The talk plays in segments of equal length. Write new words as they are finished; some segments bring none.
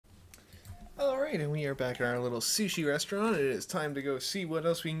Alright, and we are back in our little sushi restaurant. It is time to go see what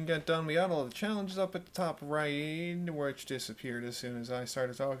else we can get done. We got all the challenges up at the top right, which disappeared as soon as I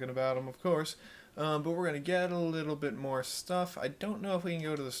started talking about them, of course. But we're going to get a little bit more stuff. I don't know if we can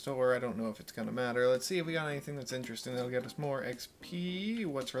go to the store. I don't know if it's going to matter. Let's see if we got anything that's interesting that'll get us more XP.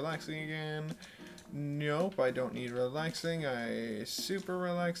 What's relaxing again? Nope, I don't need relaxing. Super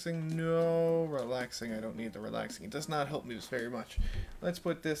relaxing. No, relaxing. I don't need the relaxing. It does not help me very much. Let's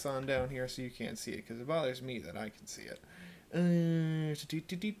put this on down here so you can't see it, because it bothers me that I can see it.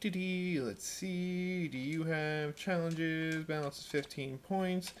 Let's see. Do you have challenges? Balance is 15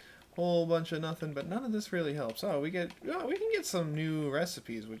 points. Whole bunch of nothing, but none of this really helps. Oh, we can get some new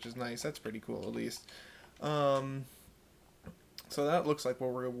recipes, which is nice. That's pretty cool, at least. So that looks like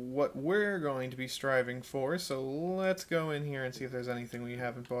what we're going to be striving for. So let's go in here and see if there's anything we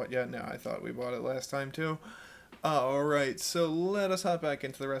haven't bought yet. No, I thought we bought it last time too. Alright, so let us hop back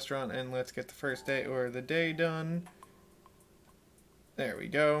into the restaurant and let's get the first day or the day done. There we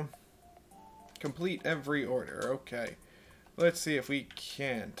go. Complete every order. Okay. Let's see if we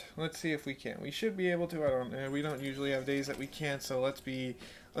can't. Let's see if we can. We should be able to. I don't know. We don't usually have days that we can't, so let's be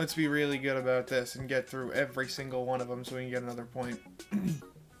really good about this and get through every single one of them so we can get another point.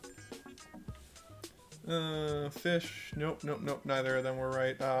 Fish. Nope, nope, nope. Neither of them were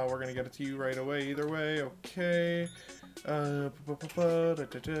right. We're gonna get it to you right away either way. Okay.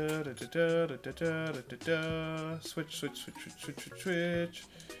 Switch, switch, switch, switch, switch, switch.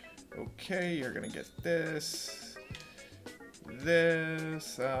 Okay, you're gonna get this.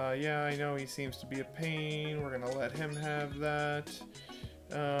 This. Yeah, I know he seems to be a pain. We're gonna let him have that.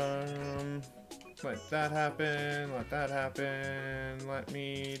 Let that happen. Let that happen. Let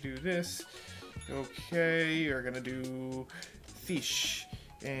me do this. Okay, you're gonna do fish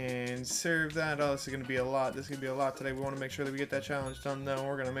and serve that. Oh, this is gonna be a lot. This is gonna be a lot today. We want to make sure that we get that challenge done though.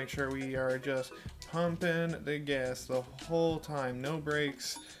 We're gonna make sure we are just pumping the gas the whole time. No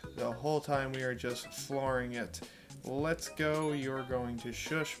breaks. The whole time we are just flooring it. Let's go. You're going to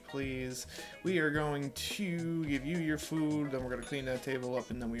shush, please. We are going to give you your food, then we're going to clean that table up,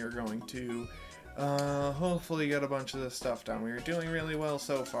 and then we are going to hopefully get a bunch of this stuff done. We are doing really well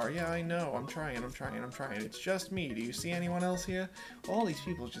so far. Yeah, I know. I'm trying. It's just me. Do you see anyone else here? All these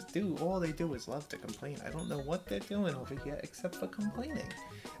people just do. All they do is love to complain. I don't know what they're doing over here except for complaining.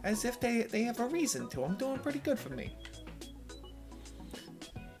 As if they have a reason to. I'm doing pretty good for me.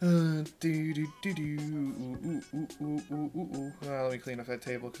 Let me clean up that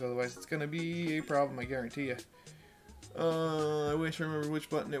table because otherwise it's gonna be a problem, I guarantee you. I wish I remembered which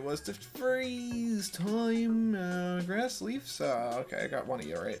button it was to freeze time. Grass leaves. Okay, I got one of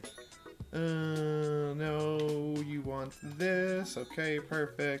you right. No, you want this. Okay,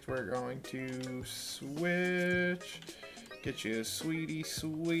 perfect. We're going to switch. Get you a sweetie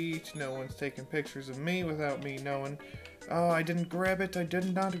sweet. No one's taking pictures of me without me knowing. Oh, I didn't grab it. I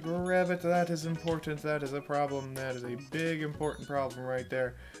did not grab it. That is important. That is a problem. That is a big important problem right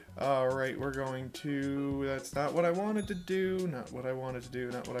there. Alright, we're going to... That's not what I wanted to do. Not what I wanted to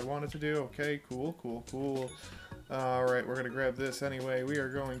do. Not what I wanted to do. Okay, cool, cool, cool. Alright, we're going to grab this anyway. We are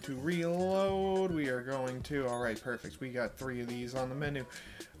going to reload. We are going to... Alright, perfect. We got 3 of these on the menu.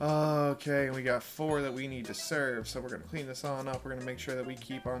 Okay, and we got 4 that we need to serve. So we're going to clean this on up. We're going to make sure that we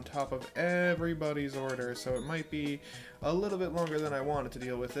keep on top of everybody's order. So it might be a little bit longer than I wanted to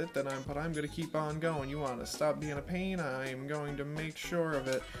deal with it. But I'm going to keep on going. You want to stop being a pain? I'm going to make sure of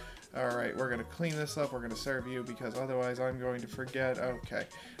it. Alright, we're going to clean this up. We're going to serve you because otherwise I'm going to forget. Okay,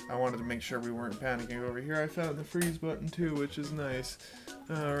 I wanted to make sure we weren't panicking over here. I found the freeze button too, which is nice.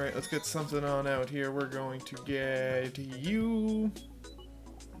 Alright, let's get something on out here. We're going to get you.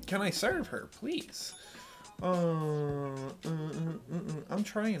 Can I serve her, please? I'm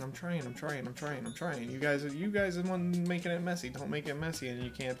trying. You guys are the one making it messy. Don't make it messy, and you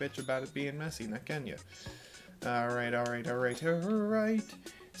can't bitch about it being messy, now can you? Alright.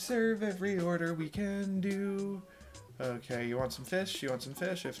 Serve every order we can do. Okay, you want some fish?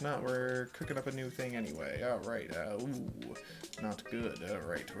 If not, we're cooking up a new thing anyway. Alright, ooh, not good.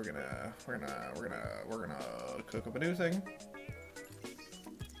 Alright, we're gonna cook up a new thing.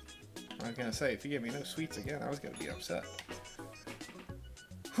 I was gonna say, if you give me no sweets again, I was gonna be upset.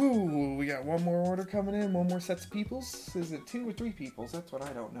 Whew, we got one more order coming in, one more sets of peoples. Is it 2 or 3 peoples? That's what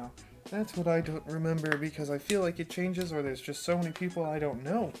I don't know. That's what I don't remember because I feel like it changes or there's just so many people I don't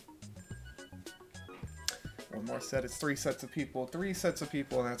know. One more set, it's 3 sets of people. 3 sets of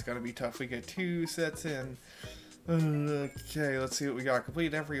people, and that's gonna be tough. We get 2 sets in. Okay, let's see what we got.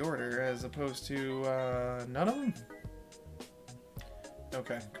 Complete every order as opposed to none of them.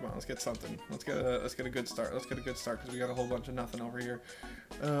 Okay, come on, let's get something. Let's get a good start. Let's get a good start because we got a whole bunch of nothing over here.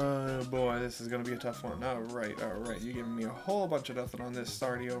 Boy, this is gonna be a tough one. All right. You're giving me a whole bunch of nothing on this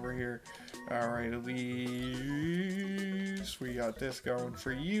starty over here. All right, at least we got this going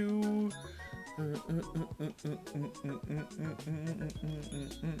for you.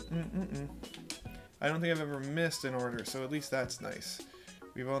 I don't think I've ever missed an order, so at least that's nice.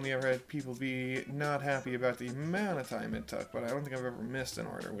 We've only ever had people be not happy about the amount of time it took, but I don't think I've ever missed an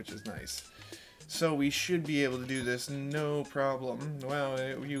order, which is nice. So we should be able to do this no problem. Well,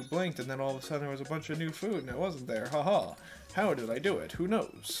 you blinked and then all of a sudden there was a bunch of new food and it wasn't there. Haha. How did I do it? Who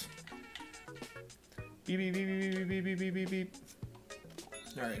knows? Beep, beep, beep, beep, beep, beep, beep, beep, beep.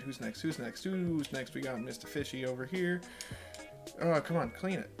 Alright, who's next? Who's next? Who's next? We got Mr. Fishy over here. Oh, come on,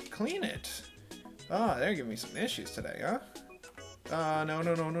 clean it. Clean it! Ah, they're giving me some issues today, huh?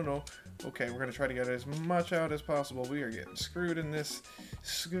 No. Okay, we're gonna try to get as much out as possible. We are getting screwed in the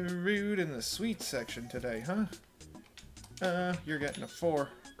sweet section today, huh? You're getting a 4.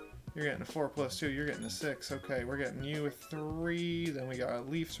 You're getting a 4 plus 2. You're getting a 6. Okay, we're getting you a 3. Then we got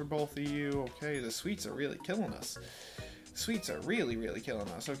leaves for both of you. Okay, the sweets are really killing us. Sweets are really killing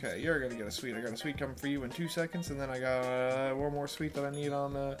us. Okay, you're gonna get a sweet. I got a sweet coming for you in 2 seconds, and then I got one more sweet that I need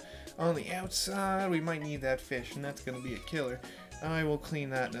on the outside. We might need that fish, and that's gonna be a killer. I will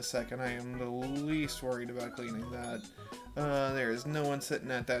clean that in a second. I am the least worried about cleaning that. There is no one sitting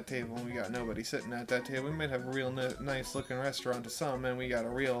at that table, and we got nobody sitting at that table. We might have a real nice looking restaurant to some, and we got a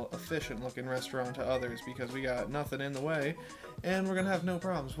real efficient looking restaurant to others because we got nothing in the way, and we're gonna have no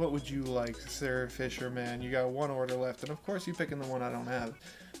problems. What would you like, Sir Fisherman? You got 1 order left, and of course you're picking the one I don't have.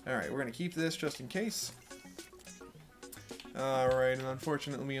 Alright, we're gonna keep this just in case. Alright, and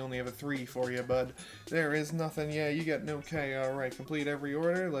unfortunately we only have a 3 for you, bud. There is nothing. Yeah, you get an okay. Alright, complete every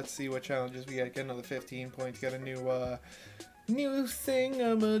order. Let's see what challenges we get. Get another 15 points. Get a new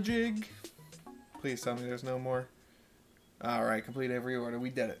thingamajig. Please tell me there's no more. Alright, complete every order. We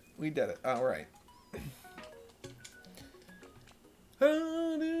did it. We did it. Alright.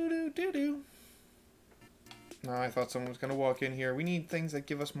 No, I thought someone was going to walk in here. We need things that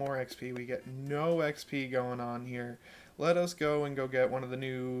give us more XP. We get no XP going on here. Let us go and go get one of the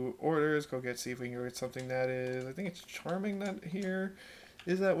new orders. See if we can get something that is... I think it's charming that here.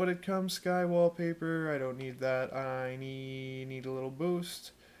 Is that what it comes? Sky wallpaper. I don't need that. I need a little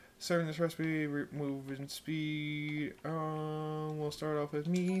boost. Serving this recipe, movement speed. We'll start off with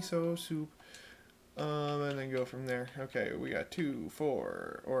miso soup. And then go from there. Okay, we got 2,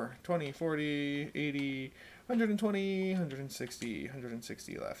 4, or 20, 40, 80, 120, 160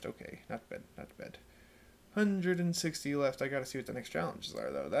 left. Okay, not bad, not bad. 160 left. I gotta see what the next challenges are,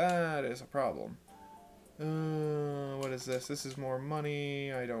 though. That is a problem. What is this? This is more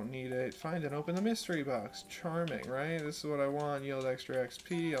money. I don't need it. Find and open the mystery box. Charming, right? This is what I want. Yield extra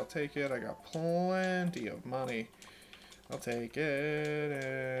XP. I'll take it. I got plenty of money. I'll take it.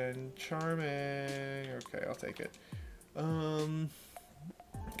 And charming. Okay, I'll take it.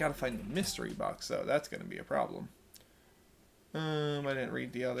 Gotta find the mystery box, though. That's gonna be a problem. I didn't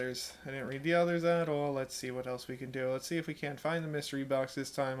read the others. I didn't read the others at all. Let's see what else we can do. Let's see if we can't find the mystery box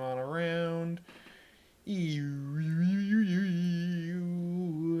this time on around. Any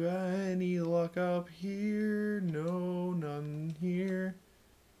luck up here? No, none here.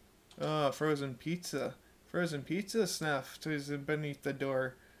 Frozen pizza. Frozen pizza snapped is beneath the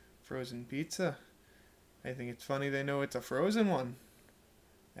door. Frozen pizza. I think it's funny they know it's a frozen one.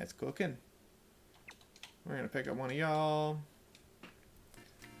 That's cooking. We're gonna pick up one of y'all.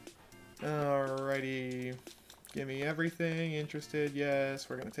 Alrighty. Give me everything. Interested? Yes.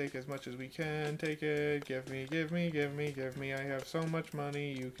 We're gonna take as much as we can. Take it. Give me, give me, give me, give me. I have so much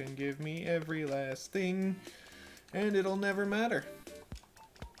money. You can give me every last thing. And it'll never matter.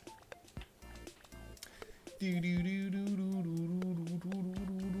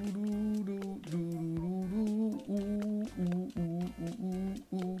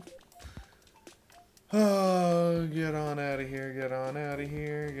 Oh, get on out of here, get on out of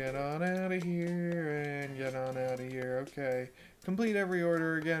here, get on out of here, and get on out of here. Okay. Complete every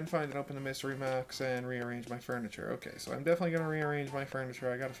order again, find and open the mystery box, and rearrange my furniture. Okay, so I'm definitely going to rearrange my furniture.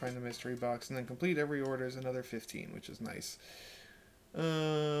 I got to find the mystery box, and then complete every order is another 15, which is nice.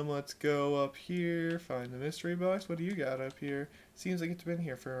 Let's go up here, find the mystery box. What do you got up here? Seems like it's been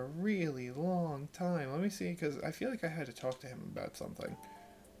here for a really long time. Let me see, because I feel like I had to talk to him about something.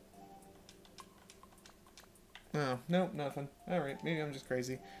 Oh, nope, nothing. Alright, maybe I'm just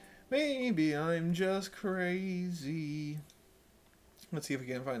crazy. Maybe I'm just crazy. Let's see if we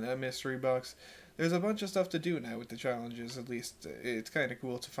can find that mystery box. There's a bunch of stuff to do now with the challenges, at least. It's kind of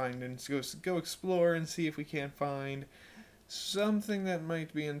cool to find and go explore and see if we can't find something that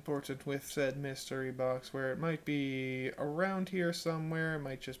might be important with said mystery box, where it might be around here somewhere, it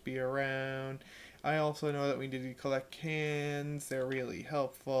might just be around. I also know that we need to collect cans, they're really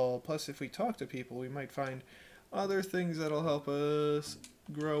helpful. Plus, if we talk to people, we might find other things that'll help us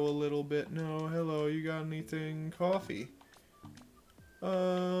grow a little bit. No, hello, you got anything? Coffee.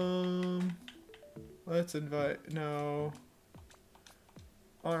 Let's invite, no.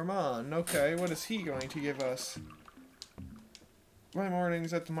 Armand, okay, what is he going to give us? My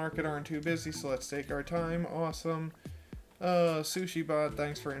mornings at the market aren't too busy, so let's take our time. Awesome. Sushi bot,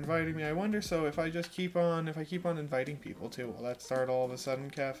 thanks for inviting me. I wonder, so if I keep on inviting people too, will that start all of a sudden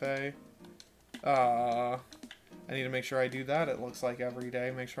cafe? I need to make sure I do that, it looks like every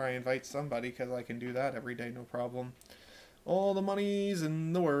day. Make sure I invite somebody, because I can do that every day, no problem. All the monies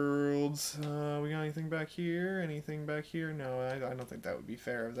in the world. We got anything back here? Anything back here? No, I don't think that would be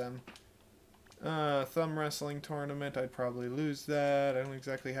fair of them. Thumb wrestling tournament, I'd probably lose that. I don't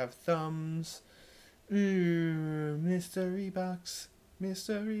exactly have thumbs. Mystery box.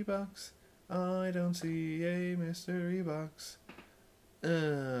 Mystery box. I don't see a mystery box.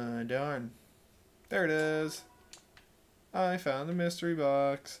 Darn. There it is. I found the mystery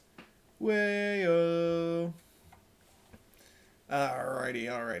box. Way-o.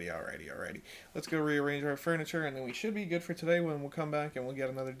 Alrighty. Let's go rearrange our furniture, and then we should be good for today. When we'll come back and we'll get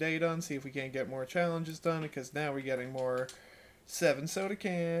another day done, see if we can't get more challenges done, because now we're getting more 7 soda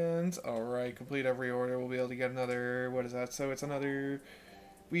cans. Alright, complete every order. We'll be able to get another, what is that? So it's another,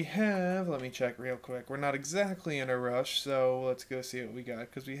 we have, let me check real quick. We're not exactly in a rush, so let's go see what we got,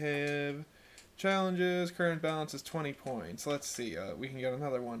 because we have challenges. Current balance is 20 points. Let's see, we can get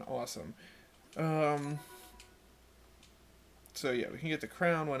another one. Awesome. So yeah, we can get the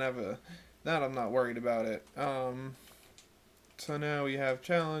crown whenever. That I'm not worried about it. So now we have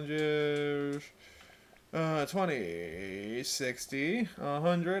challenges. 20, 60,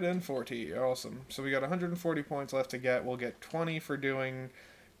 140. Awesome. So we got 140 points left to get. We'll get 20 for doing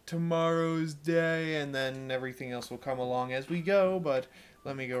tomorrow's day, and then everything else will come along as we go. But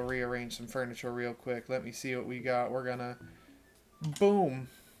let me go rearrange some furniture real quick. Let me see what we got. We're gonna... Boom.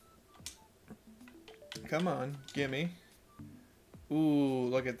 Come on, gimme. Ooh,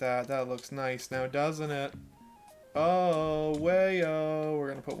 look at that. That looks nice now, doesn't it? Oh, way-o. We're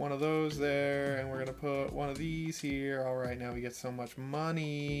going to put one of those there, and we're going to put one of these here. Alright, now we get so much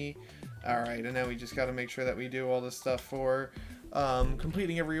money. Alright, and now we just got to make sure that we do all this stuff for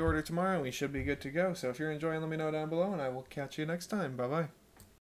completing every order tomorrow, and we should be good to go. So if you're enjoying, let me know down below, and I will catch you next time. Bye-bye.